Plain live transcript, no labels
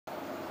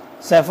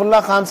सैफुल्ला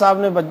खान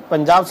साहब ने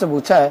पंजाब से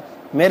पूछा है,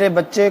 मेरे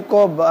बच्चे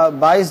को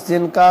 22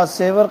 दिन का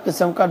सेवर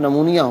किस्म का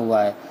नमूनिया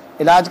हुआ है,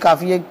 इलाज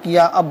काफ़ी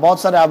किया, अब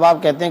बहुत सारे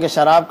अहबाब कहते हैं कि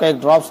शराब का एक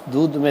ड्रॉप्स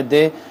दूध में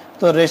दे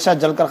तो रेशा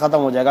जलकर ख़त्म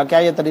हो जाएगा, क्या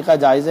ये तरीका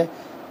जायज़ है?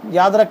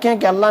 याद रखें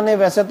कि अल्लाह ने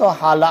वैसे तो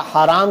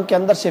हराम के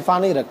अंदर शिफा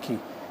नहीं रखी,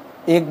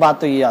 एक बात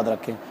तो ये याद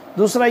रखें।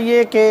 दूसरा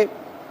ये कि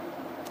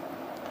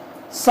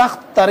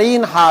सख्त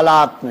तरीन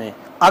हालात में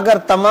अगर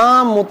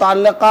तमाम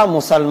मुतल्लिका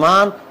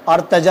मुसलमान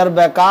और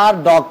तजर्बाकार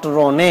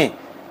डॉक्टरों ने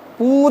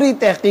पूरी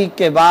तहकीक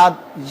के बाद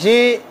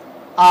ये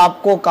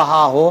आपको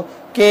कहा हो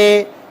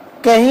कि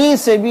कहीं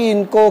से भी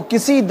इनको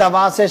किसी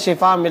दवा से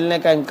शिफा मिलने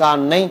का इम्कान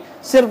नहीं,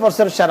 सिर्फ और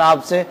सिर्फ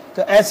शराब से,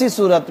 तो ऐसी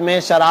सूरत में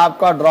शराब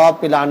का ड्रॉप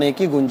पिलाने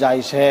की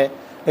गुंजाइश है।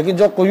 लेकिन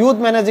जो क़ुयूद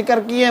मैंने जिक्र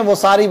की हैं वो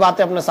सारी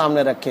बातें अपने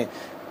सामने रखें।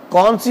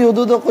 कौन सी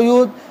हुदूद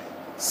क़ुयूद?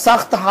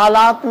 सख्त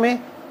हालात में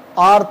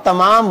और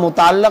तमाम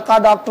मुतल्लिका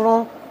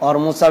डॉक्टरों और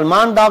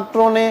मुसलमान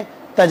डॉक्टरों ने,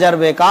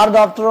 तजर्बेकार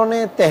डॉक्टरों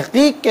ने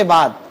तहकीक के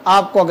बाद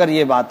आपको अगर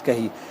ये बात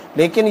कही।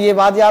 लेकिन ये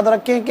बात याद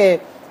रखें कि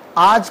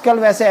आजकल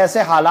वैसे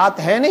ऐसे हालात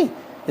हैं नहीं,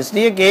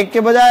 इसलिए कि एक के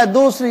बजाय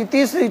दूसरी,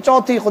 तीसरी,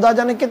 चौथी, खुदा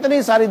जाने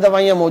कितनी सारी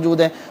दवाइयाँ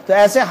मौजूद हैं। तो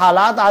ऐसे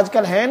हालात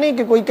आजकल हैं नहीं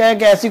कि कोई कहे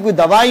कि ऐसी कोई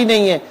दवाई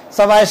नहीं है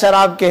सवाए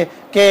शराब के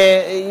कि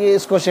ये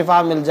इसको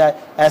शिफा मिल जाए,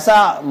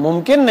 ऐसा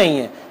मुमकिन नहीं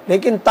है।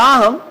 लेकिन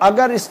ताहम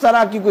अगर इस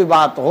तरह की कोई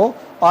बात हो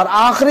और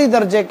आखिरी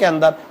दर्जे के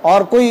अंदर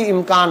और कोई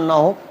इम्कान ना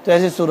हो, तो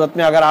ऐसी सूरत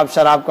में अगर आप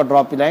शराब का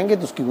ड्रॉप पिलाएंगे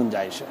तो उसकी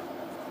गुंजाइश है।